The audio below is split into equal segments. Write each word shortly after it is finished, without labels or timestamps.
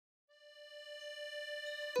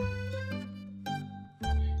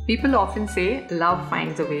People often say love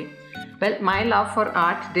finds a way. Well, my love for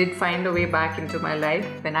art did find a way back into my life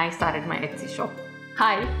when I started my Etsy shop.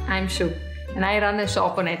 Hi, I'm Shub and I run a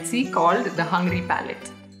shop on Etsy called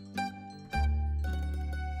TheHungryPalette.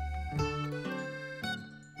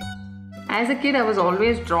 As a kid, I was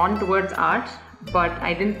always drawn towards art, but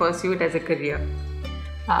I didn't pursue it as a career.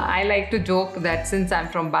 I like to joke that since I'm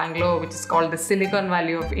from Bangalore, which is called the Silicon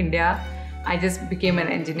Valley of India, I just became an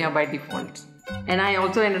engineer by default. And I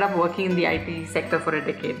also ended up working in the IT sector for a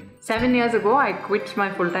decade. 7 years ago, I quit my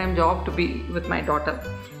full-time job to be with my daughter.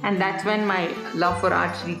 And that's when my love for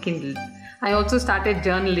art rekindled. I also started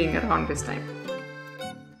journaling around this time.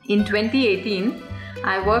 In 2018,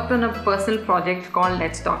 I worked on a personal project called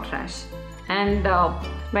Let's Talk Trash. And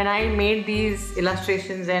when I made these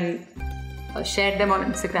illustrations and shared them on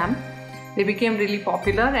Instagram, they became really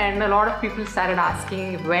popular and a lot of people started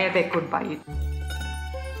asking where they could buy it.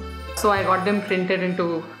 So I got them printed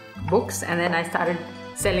into books and then I started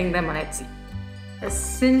selling them on Etsy.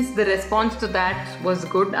 Since the response to that was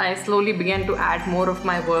good, I slowly began to add more of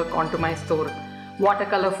my work onto my store.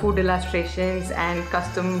 Watercolor food illustrations and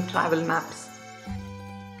custom travel maps.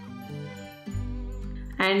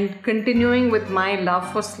 And continuing with my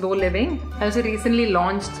love for slow living, I also recently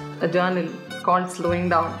launched a journal called Slowing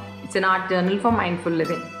Down. It's an art journal for mindful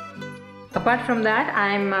living. Apart from that,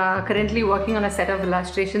 I'm currently working on a set of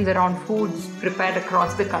illustrations around foods prepared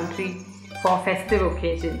across the country for festive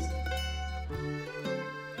occasions.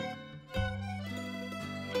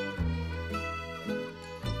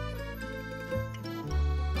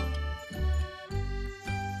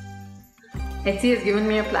 Etsy has given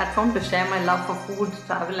me a platform to share my love for food,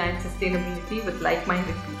 travel and sustainability with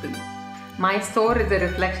like-minded people. My store is a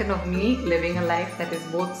reflection of me living a life that is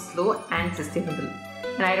both slow and sustainable.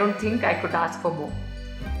 And I don't think I could ask for more.